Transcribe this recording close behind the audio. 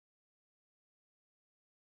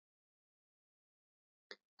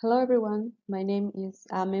Hello everyone, my name is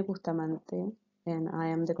Ame Bustamante and I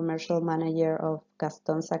am the commercial manager of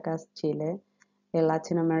Gaston Sacaze, Chile, a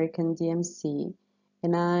Latin American DMC,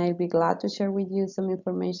 and I'd be glad to share with you some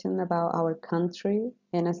information about our country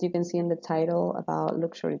and, as you can see in the title, about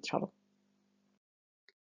luxury travel.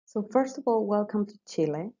 So first of all, welcome to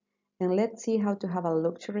Chile, and let's see how to have a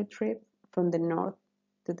luxury trip from the north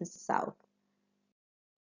to the south.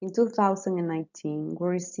 In 2019, we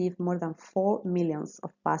received more than 4 million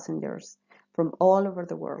of passengers from all over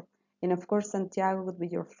the world, and of course, Santiago would be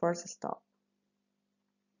your first stop.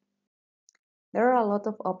 There are a lot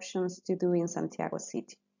of options to do in Santiago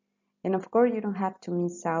City, and of course, you don't have to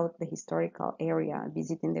miss out the historical area,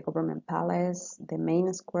 visiting the government palace, the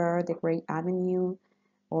main square, the Great Avenue,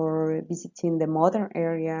 or visiting the modern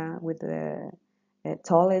area with the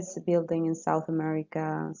tallest building in South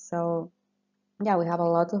America. So yeah, we have a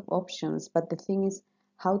lot of options, but the thing is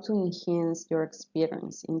how to enhance your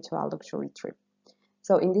experience into a luxury trip.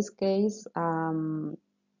 So in this case, I'll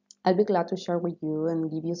be glad to share with you and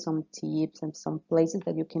give you some tips and some places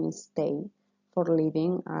that you can stay for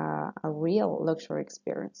living a real luxury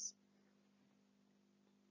experience.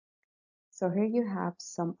 So here you have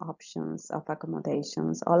some options of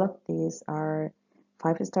accommodations. All of these are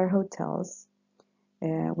five-star hotels,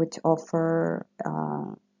 which offer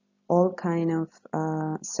all kind of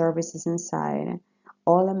services inside,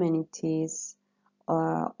 all amenities.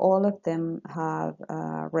 All of them have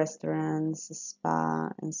restaurants,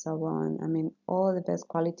 spa, and so on. I mean, all the best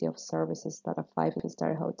quality of services that a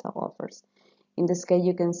five-star hotel offers. In this case,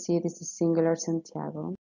 you can see this is Singular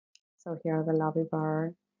Santiago. So here are the lobby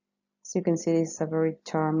bar. So you can see this is a very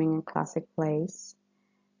charming and classic place.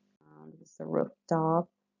 This is the rooftop.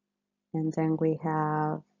 And then we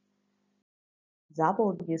have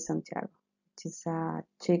W Santiago, which is a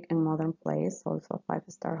chic and modern place, also a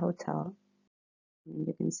five-star hotel. And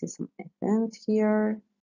you can see some event here,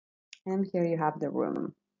 and here you have the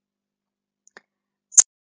room.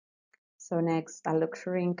 So next, a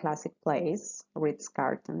luxury and classic place,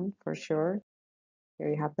 Ritz-Carlton for sure. Here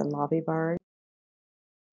you have the lobby bar,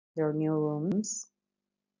 their new rooms,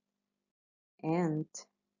 and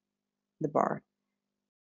the bar.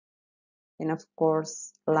 And of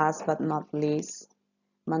course, last but not least,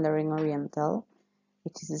 Mandarin Oriental,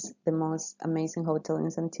 which is the most amazing hotel in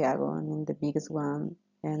Santiago. I mean, the biggest one,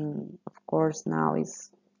 and of course now is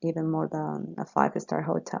even more than a five-star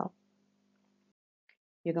hotel.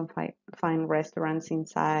 You can find restaurants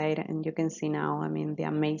inside, and you can see now, I mean, the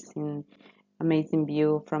amazing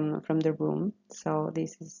view from the room. So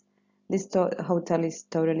this hotel is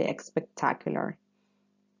totally spectacular.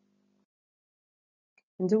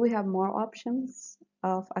 And do we have more options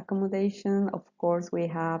of accommodation? Of course,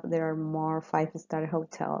 there are more five-star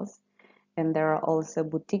hotels, and there are also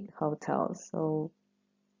boutique hotels. So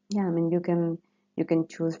yeah, I mean, you can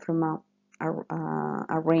choose from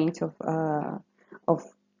a range of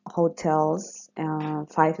hotels,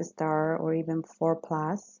 5-star or even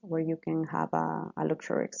 4+, where you can have a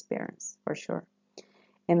luxury experience for sure.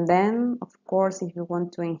 And then, of course, if you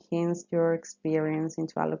want to enhance your experience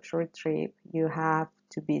into a luxury trip, you have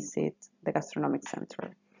to visit the gastronomic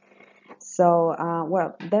center. So,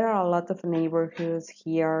 well, there are a lot of neighborhoods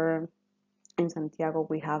here in Santiago.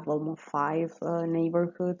 We have almost five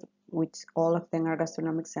neighborhoods, which all of them are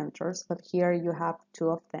gastronomic centers. But here you have two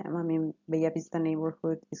of them. I mean, Bella Vista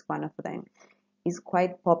neighborhood is one of them. It's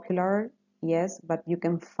quite popular, yes, but you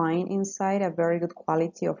can find inside a very good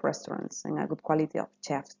quality of restaurants and a good quality of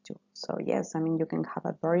chefs too. So yes, I mean, you can have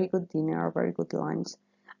a very good dinner, a very good lunch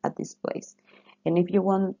at this place. And if you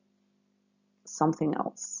want something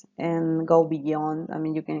else and go beyond, I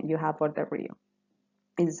mean, you have Border Rio.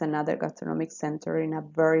 It is another gastronomic center in a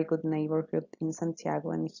very good neighborhood in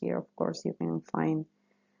Santiago, and here, of course, you can find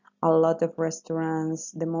a lot of restaurants,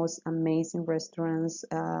 the most amazing restaurants,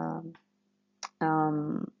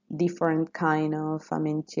 different kind of, I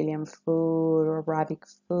mean, Chilean food or Arabic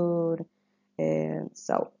food.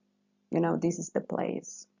 So, this is the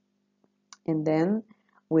place. And then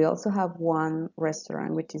we also have one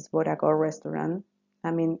restaurant, which is Borago restaurant.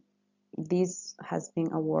 I mean, this has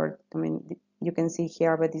been awarded. I mean, you can see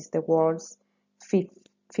here, but it's the world's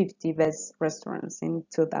 50 best restaurants in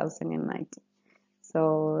 2019.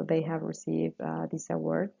 So they have received this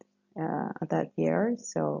award that year.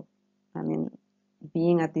 So, I mean,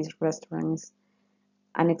 being at this restaurant is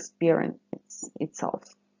an experience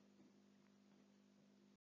itself.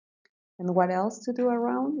 And what else to do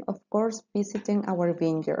around? Of course, visiting our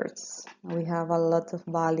vineyards. We have a lot of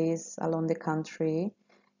valleys along the country,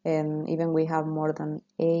 and even we have more than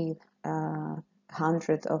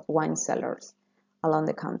 800 of wine cellars along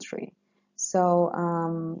the country. So,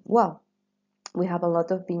 well, we have a lot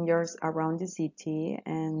of vineyards around the city,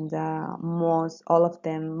 and most of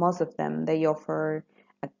them, they offer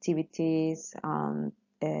activities,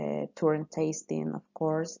 tour and tasting, of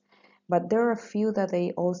course. But there are a few that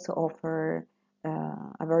they also offer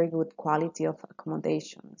a very good quality of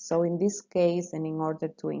accommodation. So in this case, and in order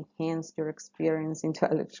to enhance your experience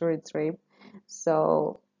into a luxury trip,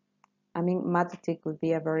 so I mean, Matutik would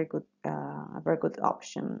be a very good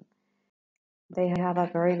option. They have a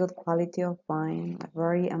very good quality of wine, a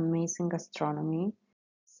very amazing gastronomy.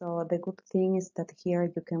 So the good thing is that here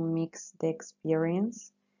you can mix the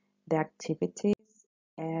experience, the activities,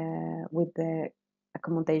 with the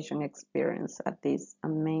accommodation experience at this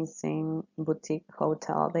amazing boutique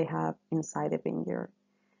hotel they have inside the vineyard.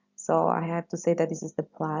 So I have to say that this is the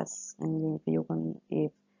plus. And if you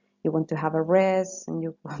want to have a rest and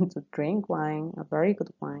you want to drink wine, a very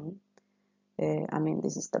good wine, I mean,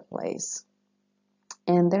 this is the place.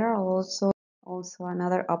 And there are also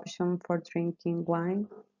another option for drinking wine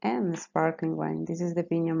and sparkling wine. This is the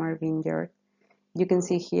Viña Mar Vineyard. You can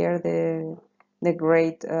see here the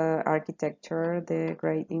great architecture, the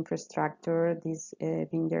great infrastructure this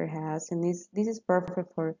vineyard has, and this is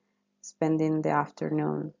perfect for spending the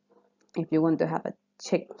afternoon if you want to have a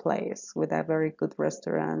chic place with a very good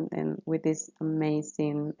restaurant and with this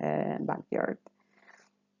amazing backyard.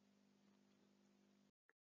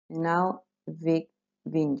 Now, Vic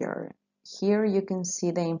Vineyard. Here you can see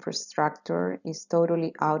the infrastructure is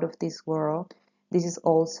totally out of this world. This is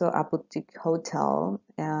also a boutique hotel.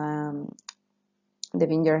 The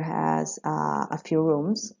vineyard has a few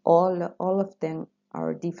rooms. All of them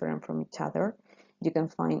are different from each other. You can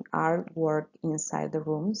find artwork inside the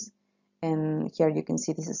rooms. And here you can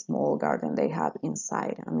see this small garden they have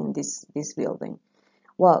inside, I mean, this building.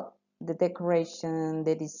 Well, the decoration,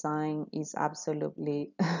 the design is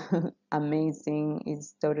absolutely amazing.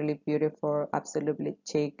 It's totally beautiful, absolutely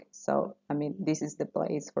chic. So, I mean, this is the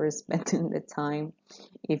place for spending the time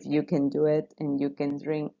if you can do it and you can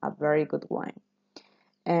drink a very good wine.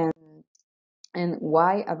 And and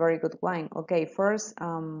why a very good wine? Okay, first,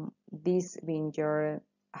 this vineyard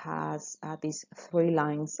has these three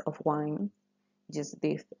lines of wine, just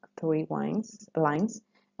these three lines,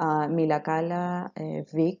 Milacala,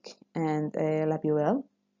 Vic, and La Puelle.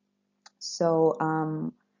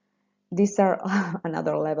 So these are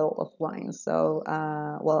another level of wine. So,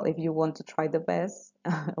 well, if you want to try the best,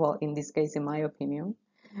 well, in this case, in my opinion,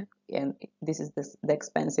 and this is the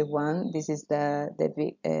expensive one. This is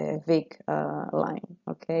the Vic line.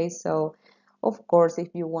 Okay, so of course, if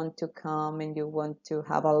you want to come and you want to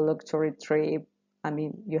have a luxury trip, I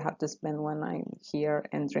mean, you have to spend one night here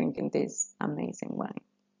and drinking this amazing wine.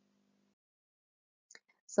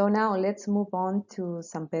 So now let's move on to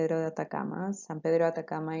San Pedro de Atacama. San Pedro de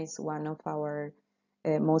Atacama is one of our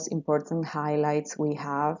most important highlights we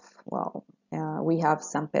have. Well, we have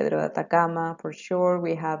San Pedro de Atacama for sure.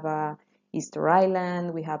 We have Easter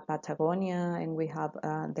Island, we have Patagonia, and we have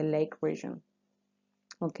the lake region.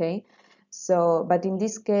 Okay, so but in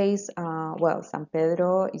this case, well, San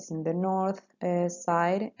Pedro is in the north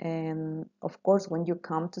side, and of course when you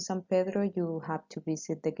come to San Pedro you have to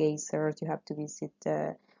visit the geysers, you have to visit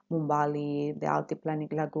Mumbali, the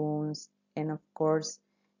Altiplanic lagoons, and of course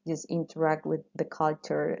just interact with the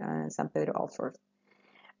culture San Pedro offers.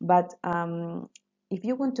 But if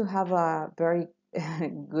you want to have a very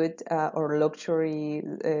good or luxury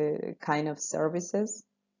kind of services,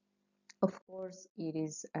 of course, it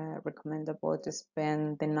is recommendable to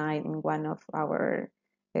spend the night in one of our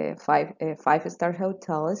five-star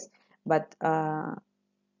hotels, but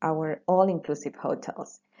our all-inclusive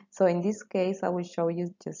hotels. So in this case, I will show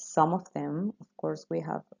you just some of them. Of course, we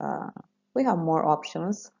have more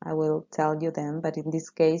options. I will tell you them, but in this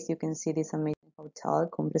case, you can see this amazing hotel,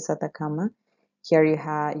 Cumbres Atacama. Here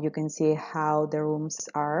you can see how the rooms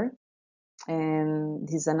are, and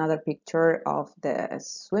this is another picture of the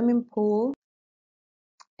swimming pool.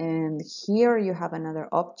 And here you have another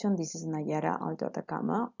option. This is Nayara Alto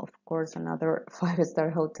Atacama, of course, another five-star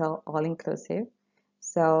hotel, all inclusive.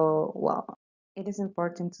 So, well, it is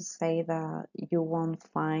important to say that you won't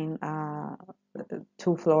find a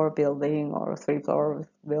two-floor building or three-floor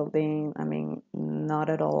building. I mean, not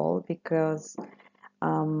at all, because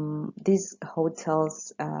these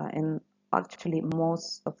hotels and actually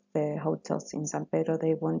most of the hotels in San Pedro,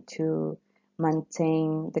 they want to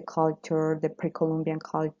maintain the culture, the pre-Columbian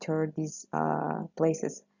culture these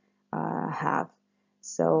places have.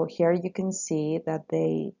 So here you can see that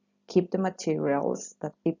they keep the materials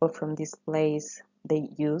that people from this place they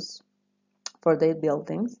use for their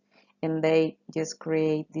buildings, and they just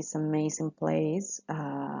create this amazing place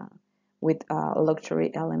with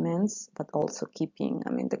luxury elements, but also keeping,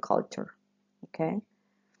 I mean, the culture. Okay.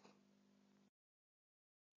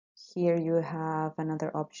 Here you have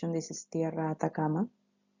another option. This is Tierra Atacama,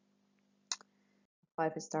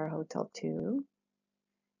 5-star hotel too.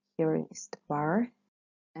 Here is the bar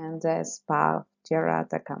and the spa of Tierra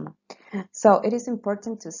Atacama. So it is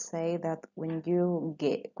important to say that when you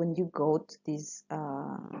go to these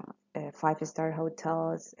 5-star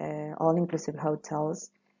hotels, all-inclusive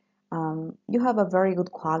hotels, you have a very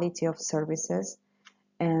good quality of services,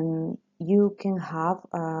 and you can have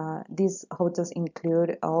these hotels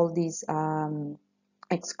include all these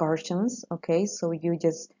excursions. Okay, so you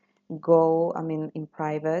just go, I mean, in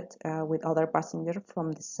private with other passengers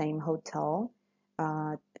from the same hotel.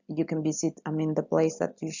 You can visit, I mean, the place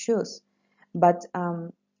that you choose, but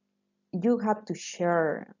you have to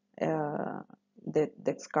share the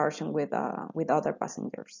excursion with other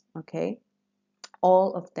passengers. Okay,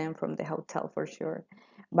 all of them from the hotel for sure.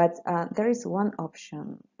 But there is one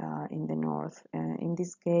option in the north. In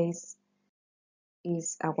this case,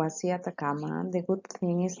 is Aguasi Atacama. The good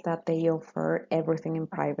thing is that they offer everything in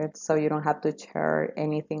private, so you don't have to share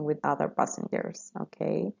anything with other passengers.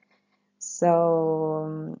 Okay,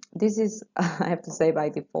 so this is I have to say by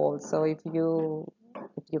default. So if you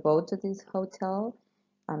go to this hotel,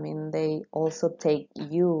 I mean they also take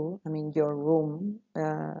you, I mean your room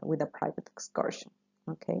with a private excursion.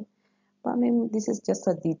 Okay, but I mean this is just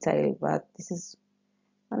a detail, but this is,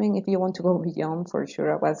 I mean, if you want to go beyond, for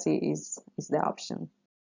sure, Aguasi is the option.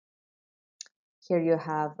 Here you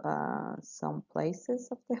have some places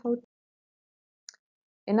of the hotel.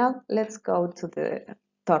 And now let's go to the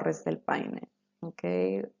Torres del Paine.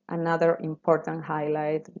 Okay, another important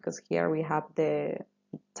highlight, because here we have the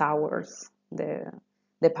towers, the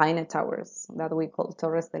Paine Towers that we call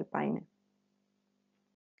Torres del Paine.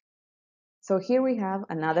 So here we have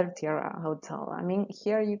another Tierra hotel. I mean,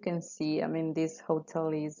 here you can see, I mean, this hotel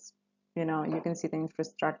is, you know, you can see the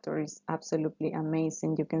infrastructure is absolutely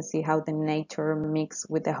amazing. You can see how the nature mix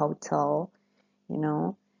with the hotel, you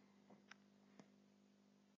know.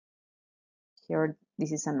 Here,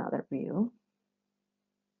 this is another view.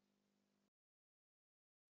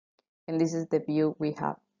 And this is the view we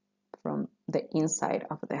have from the inside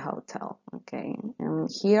of the hotel. Okay, and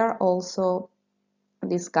here also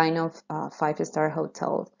this kind of 5-star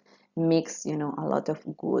hotel mix, you know, a lot of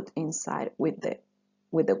good inside with the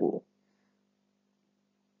wool.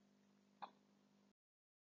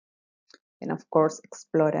 And of course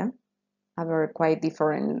Explora, a very quite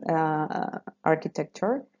different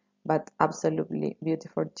architecture, but absolutely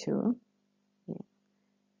beautiful too.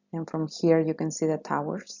 And from here you can see the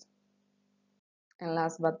towers. And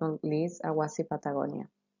last but not least, Aguasi Patagonia.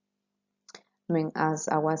 I mean, as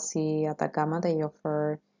Aguasi Atacama, they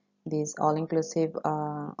offer this all-inclusive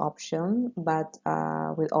option, but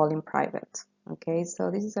with all in private. Okay,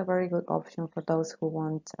 so this is a very good option for those who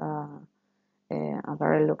want a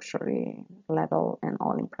very luxury level and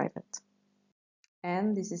all in private.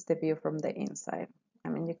 And this is the view from the inside. I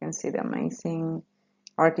mean, you can see the amazing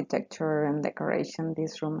architecture and decoration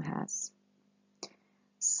this room has.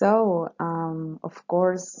 So, of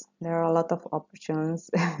course, there are a lot of options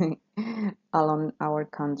along our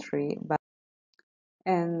country, but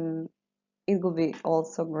and it would be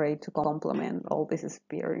also great to complement all this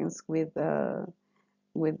experience with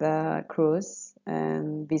a cruise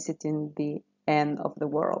and visiting the end of the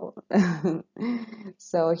world.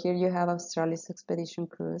 So here you have Australia's expedition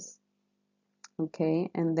cruise,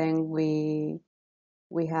 okay, and then we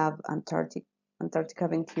have Antarctica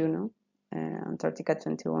 21, Antarctica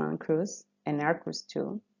 21 cruise, and air cruise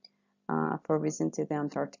too, for visiting the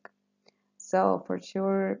Antarctica. So for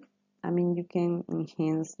sure, I mean, you can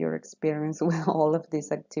enhance your experience with all of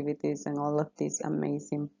these activities and all of these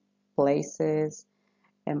amazing places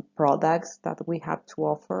and products that we have to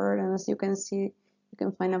offer. And as you can see, you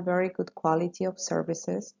can find a very good quality of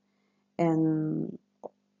services, and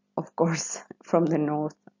of course, from the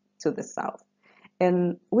north to the south.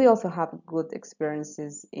 And we also have good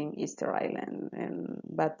experiences in Easter Island, and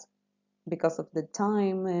but because of the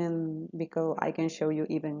time and because I can show you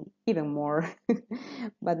even more.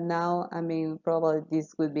 But now, I mean, probably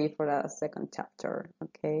this would be for a second chapter.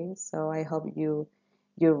 Okay, so I hope you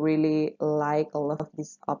really like all of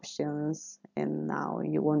these options, and now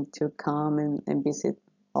you want to come and visit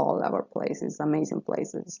all our places, amazing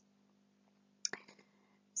places.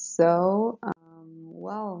 So,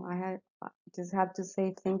 well, I just have to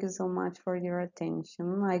say thank you so much for your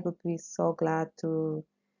attention. I would be so glad to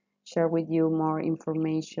share with you more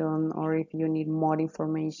information, or if you need more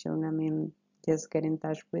information, I mean, just get in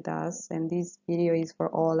touch with us. And this video is for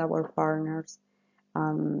all our partners.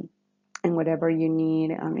 Um, And whatever you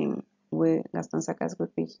need, I mean, we Gaston Sacaze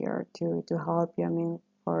would be here to help you. I mean,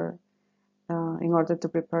 for in order to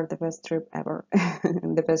prepare the best trip ever,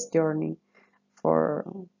 the best journey for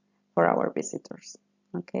our visitors.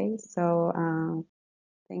 Okay, so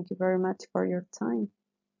thank you very much for your time.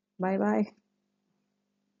 Bye bye.